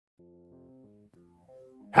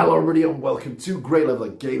Hello everybody and welcome to Great Leveler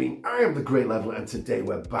Gaming. I am the Great Leveler and today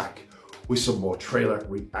we're back with some more trailer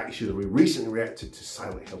reaction. We recently reacted to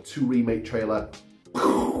Silent Hill 2 remake trailer.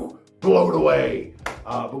 Blown away.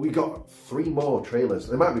 But we got 3 more trailers.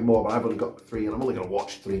 There might be more, but I've only got 3 and I'm only going to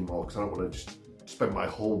watch 3 more because I don't want to just spend my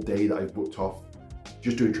whole day that I've booked off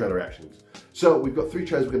just doing trailer reactions. So we've got 3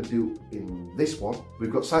 trailers we're going to do in this one.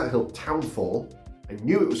 We've got Silent Hill Townfall. I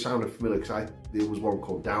knew it was sounding familiar because there was one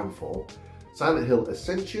called Downfall. Silent Hill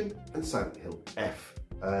Ascension and Silent Hill F.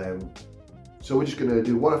 So we're just going to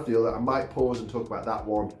do one after the other. I might pause and talk about that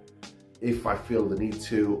one if I feel the need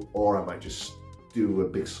to, or I might just do a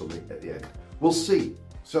big summary at the end. We'll see.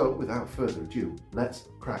 So without further ado, let's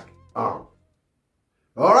crack on.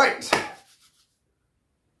 All right.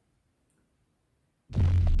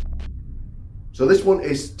 So this one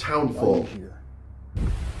is Townfall.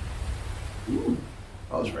 Ooh,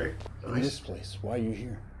 that was very nice. This place, why are you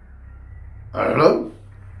here? I don't know.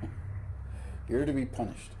 You're to be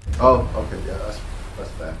punished. Oh, okay, yeah,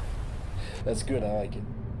 that's fair. That's good, I like it.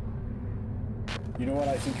 You know what,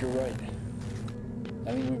 I think you're right.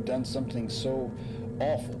 I think we've done something so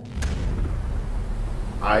awful.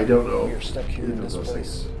 I don't know. We're stuck here in this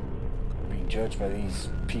place, being judged by these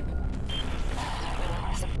people.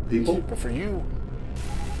 People? But for you,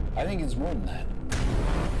 I think it's more than that.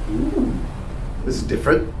 Ooh, this is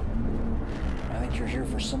different. I think you're here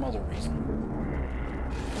for some other reason.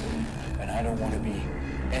 And I don't want to be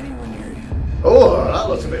anywhere near you. Oh, that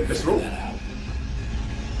looks a bit visceral.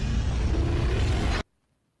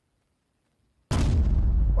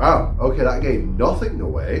 Wow, okay, that gave nothing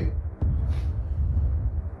away.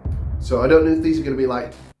 So I don't know if these are going to be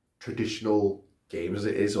like traditional games as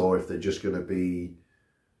it is, or if they're just going to be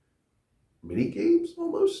mini games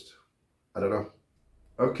almost. I don't know.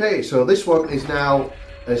 Okay, so this one is now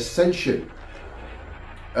Ascension.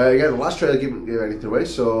 Again, the last trailer didn't give anything away,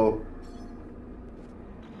 so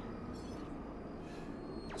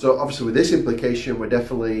obviously with this implication, we're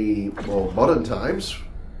definitely more modern times.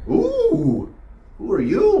 Ooh, who are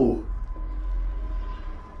you?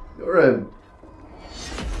 You're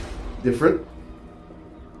different.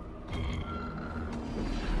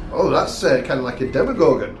 Oh, that's kind of like a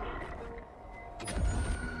Demogorgon.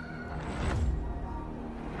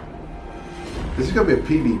 This is going to be a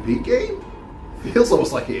PvP game? Feels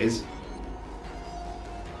almost like it is.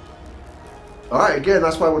 Alright, again,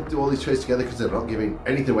 that's why I want to do all these trailers together, because they're not giving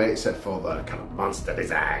anything away except for the kind of monster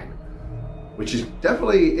design. Which is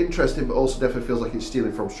definitely interesting, but also definitely feels like it's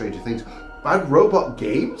stealing from Stranger Things. Bad Robot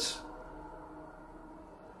Games?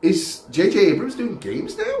 Is J.J. Abrams doing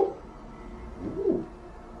games now? Ooh,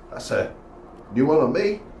 that's a new one on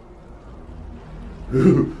me.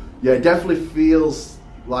 Yeah, it definitely feels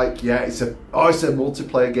like, yeah, it's a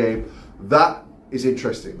multiplayer game. That is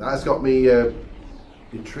interesting. That's got me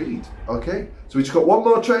intrigued. Okay, so we just got one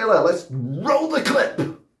more trailer. Let's roll the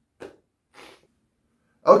clip.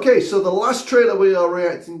 Okay, so the last trailer we are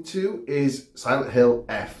reacting to is Silent Hill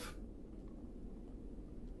F,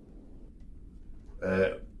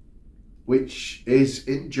 which is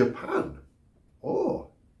in Japan. Oh,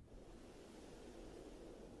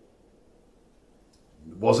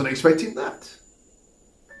 wasn't expecting that.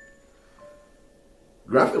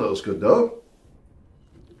 Graphic looks good though.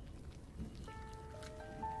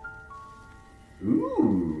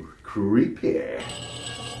 Ooh, creepy.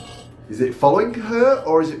 Is it following her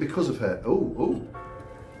or is it because of her? Oh, oh.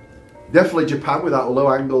 Definitely Japan with that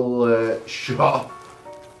low angle shot.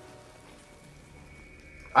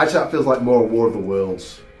 Actually, that feels like more War of the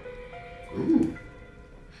Worlds. Ooh.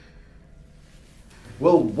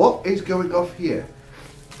 Well, what is going off here?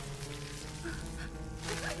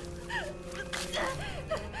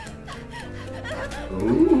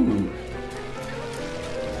 Ooh.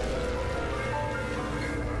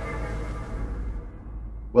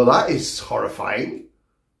 Well, that is horrifying.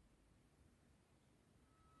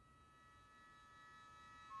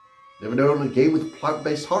 Never known a game with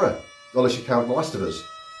plant-based horror, unless you count The Last of Us.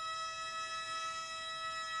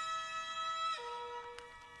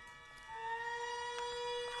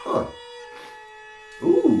 Huh.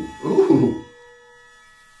 Ooh, ooh.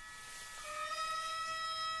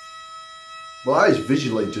 Well, that is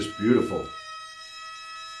visually just beautiful.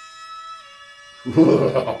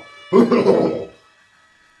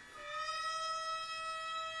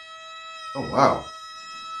 Oh, wow.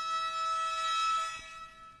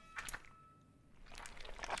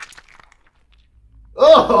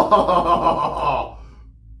 Oh!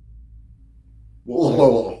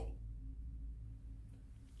 Whoa.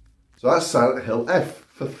 So that's Silent Hill F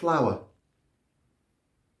for flower.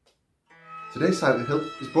 Today's Silent Hill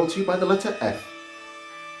is brought to you by the letter F.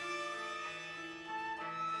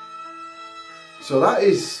 So that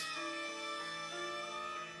is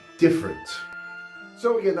different.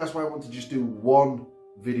 So again, that's why I want to just do one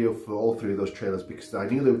video for all three of those trailers, because I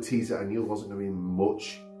knew they would tease it, I knew there wasn't going to be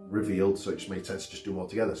much revealed, so it just made sense to just do them all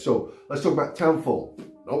together. So let's talk about Townfall.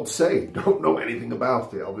 Don't say, don't know anything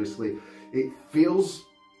about it, obviously. It feels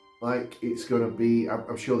like it's going to be,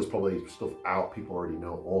 I'm sure there's probably stuff out, people already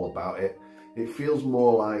know all about it. It feels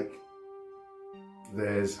more like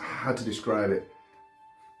there's, how to describe it,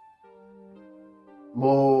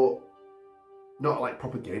 more, not like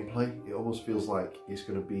proper gameplay. It almost feels like it's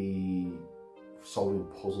going to be solving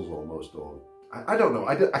puzzles almost, or I don't know.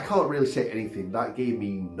 I can't really say anything. That gave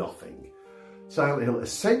me nothing. Silent Hill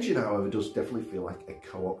Ascension, however, does definitely feel like a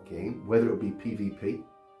co-op game, whether it be PvP,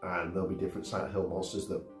 and there'll be different Silent Hill monsters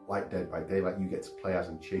that, like Dead by Daylight, you get to play as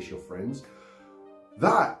and chase your friends.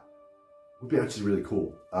 That would be actually really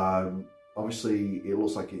cool. Obviously, it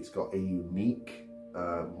looks like it's got a unique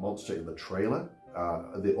monster in the trailer.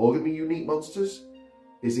 Are they all going to be unique monsters?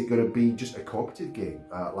 Is it going to be just a cooperative game?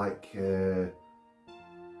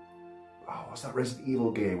 What's that Resident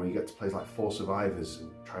Evil game where you get to play like 4 survivors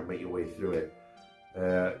and try and make your way through it?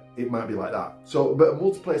 It might be like that. So, but a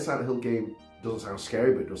multiplayer Silent Hill game doesn't sound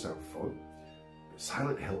scary, but it does sound fun.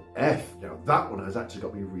 Silent Hill F, now that one has actually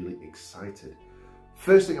got me really excited.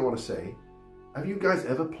 First thing I want to say, have you guys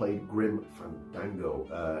ever played Grim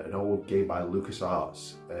Fandango, an old game by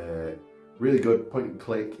LucasArts? Really good, point and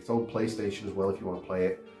click. It's on PlayStation as well if you want to play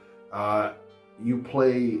it. You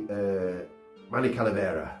play Manny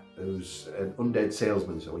Calavera, who's an undead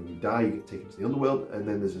salesman. So when you die, you get taken to the underworld, and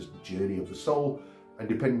then there's this journey of the soul. And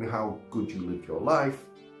depending on how good you lived your life,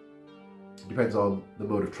 it depends on the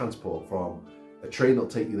mode of transport. From a train that'll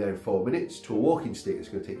take you there in 4 minutes, to a walking stick it's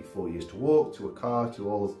going to take you 4 years to walk, to a car, to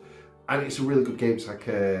all. And it's a really good game. It's like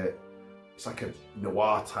a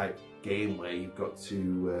noir type game where you've got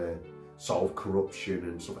to solve corruption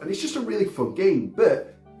and stuff. And it's just a really fun game,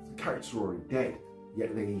 but the characters are already dead.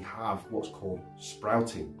 Yet they have what's called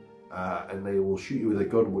sprouting. And they will shoot you with a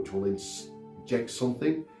gun which will inject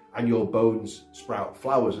something, and your bones sprout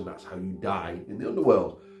flowers, and that's how you die in the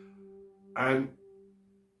underworld. And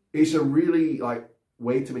it's a really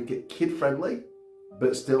way to make it kid friendly,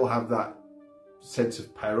 but still have that sense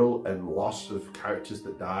of peril and loss of characters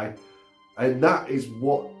that die. And that is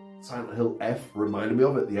what Silent Hill F reminded me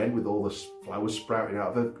of at the end, with all the flowers sprouting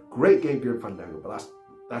out of it. Great game, Grim Fandango, but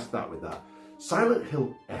that's that with that. Silent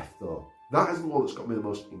Hill F though, that is the one that's got me the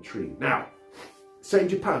most intrigued. Now, set in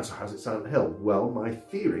Japan, so how's it Silent Hill? Well, my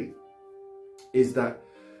theory is that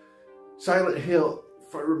Silent Hill,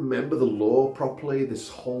 if I remember the lore properly, this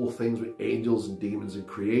whole thing's with angels and demons and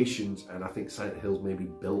creations, and I think Silent Hill's maybe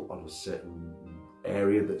built on a certain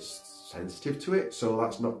area that's sensitive to it. So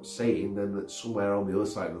that's not saying then that somewhere on the other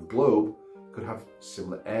side of the globe could have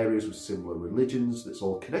similar areas with similar religions that's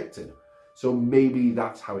all connected. So maybe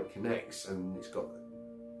that's how it connects, and it's got,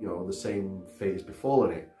 you know, the same fate has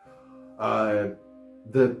befallen it.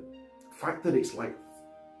 The fact that it's like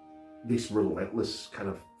this relentless kind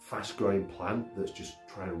of fast-growing plant that's just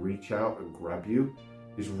trying to reach out and grab you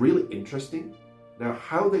is really interesting. Now,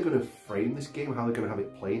 how they're going to frame this game, how they're going to have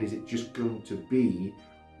it playing, is it just going to be,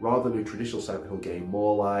 rather than a traditional Silent Hill game,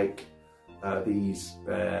 more like these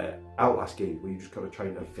Outlast games where you just got to try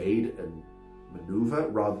and evade and maneuver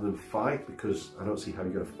rather than fight? Because I don't see how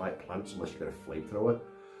you're going to fight plants unless you've got a flamethrower.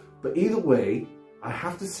 But either way, I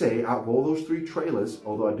have to say, out of all those 3 trailers,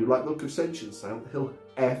 although I do like the look of Ascension, Silent Hill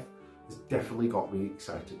F has definitely got me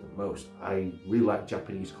excited the most. I really like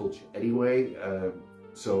Japanese culture anyway,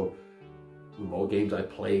 so the more games I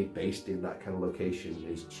play based in that kind of location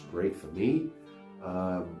is just great for me.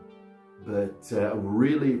 But I'm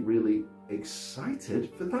really, really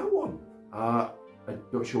excited for that one. I'm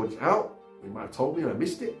not sure when it's out. You might have told me and I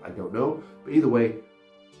missed it, I don't know. But either way,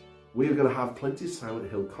 we're going to have plenty of Silent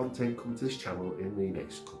Hill content coming to this channel in the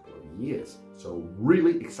next couple of years. So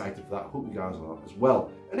really excited for that. Hope you guys are as well.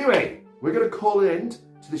 Anyway, we're going to call an end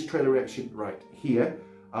to this trailer reaction right here.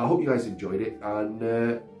 I hope you guys enjoyed it,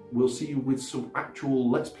 and we'll see you with some actual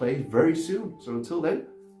Let's Play very soon. So until then,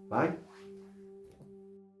 bye.